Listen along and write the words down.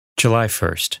July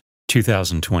 1st,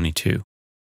 2022,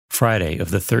 Friday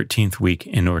of the 13th week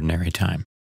in Ordinary Time.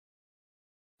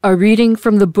 A reading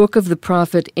from the book of the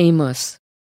prophet Amos.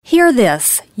 Hear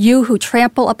this, you who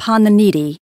trample upon the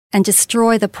needy and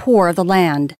destroy the poor of the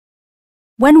land.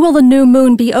 When will the new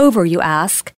moon be over, you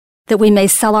ask, that we may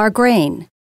sell our grain,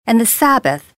 and the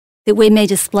Sabbath, that we may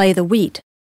display the wheat?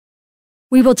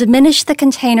 We will diminish the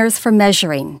containers for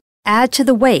measuring, add to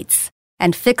the weights,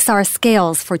 and fix our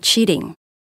scales for cheating.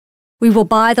 We will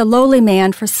buy the lowly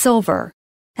man for silver,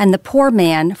 and the poor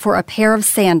man for a pair of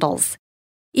sandals.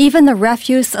 Even the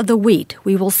refuse of the wheat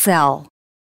we will sell.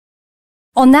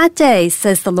 On that day,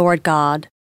 says the Lord God,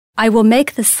 I will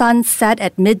make the sun set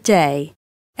at midday,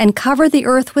 and cover the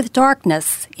earth with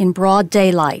darkness in broad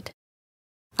daylight.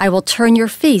 I will turn your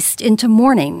feast into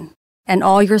mourning, and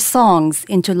all your songs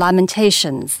into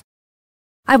lamentations.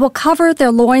 I will cover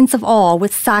their loins of all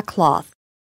with sackcloth,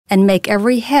 and make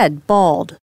every head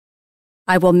bald.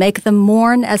 I will make them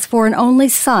mourn as for an only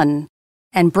son,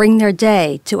 and bring their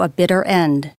day to a bitter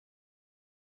end.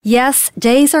 Yes,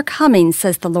 days are coming,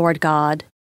 says the Lord God,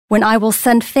 when I will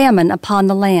send famine upon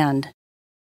the land.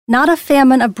 Not a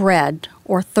famine of bread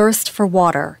or thirst for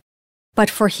water, but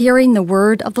for hearing the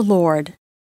word of the Lord.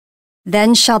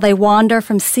 Then shall they wander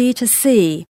from sea to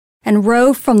sea, and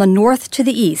rove from the north to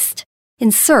the east,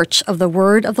 in search of the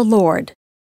word of the Lord,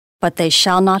 but they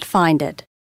shall not find it.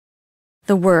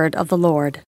 The word of the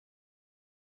Lord.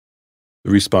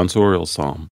 The responsorial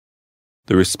psalm.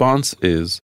 The response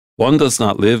is, one does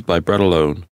not live by bread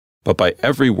alone, but by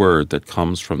every word that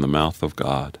comes from the mouth of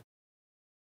God.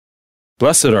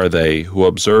 Blessed are they who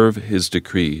observe his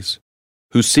decrees,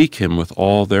 who seek him with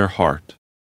all their heart.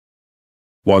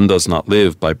 One does not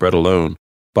live by bread alone,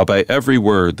 but by every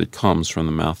word that comes from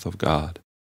the mouth of God.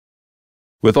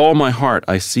 With all my heart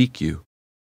I seek you.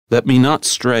 Let me not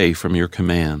stray from your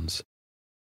commands.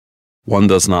 One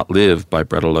does not live by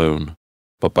bread alone,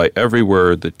 but by every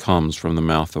word that comes from the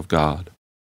mouth of God.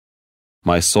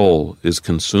 My soul is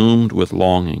consumed with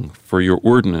longing for your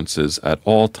ordinances at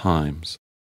all times.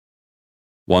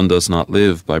 One does not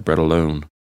live by bread alone,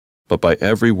 but by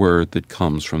every word that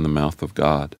comes from the mouth of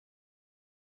God.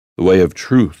 The way of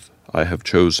truth I have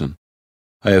chosen.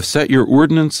 I have set your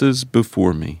ordinances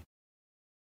before me.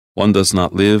 One does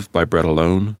not live by bread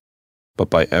alone, but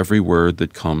by every word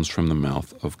that comes from the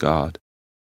mouth of God.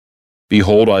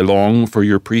 Behold, I long for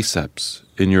your precepts.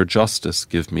 In your justice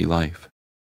give me life.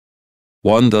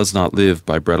 One does not live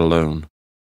by bread alone,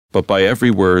 but by every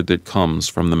word that comes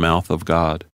from the mouth of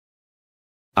God.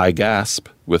 I gasp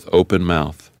with open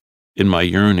mouth in my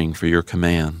yearning for your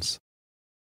commands.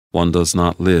 One does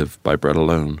not live by bread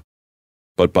alone,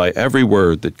 but by every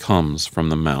word that comes from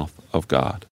the mouth of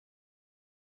God.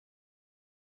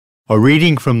 A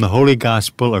reading from the Holy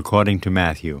Gospel according to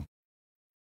Matthew.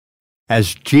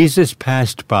 As Jesus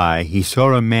passed by, he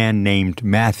saw a man named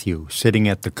Matthew sitting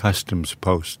at the customs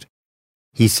post.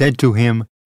 He said to him,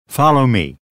 "Follow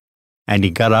me." And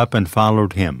he got up and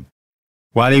followed him.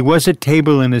 While he was at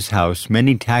table in his house,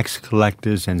 many tax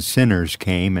collectors and sinners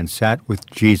came and sat with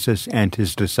Jesus and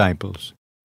his disciples.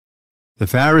 The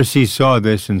Pharisees saw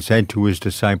this and said to his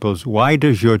disciples, "Why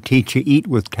does your teacher eat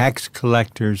with tax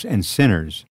collectors and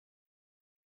sinners?"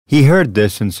 He heard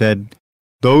this and said,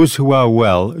 "Those who are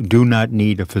well do not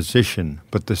need a physician,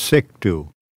 but the sick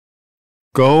do.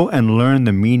 Go and learn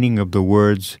the meaning of the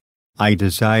words, 'I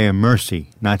desire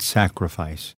mercy, not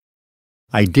sacrifice.'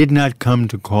 I did not come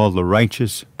to call the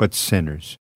righteous, but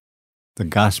sinners." The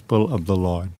Gospel of the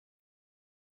Lord.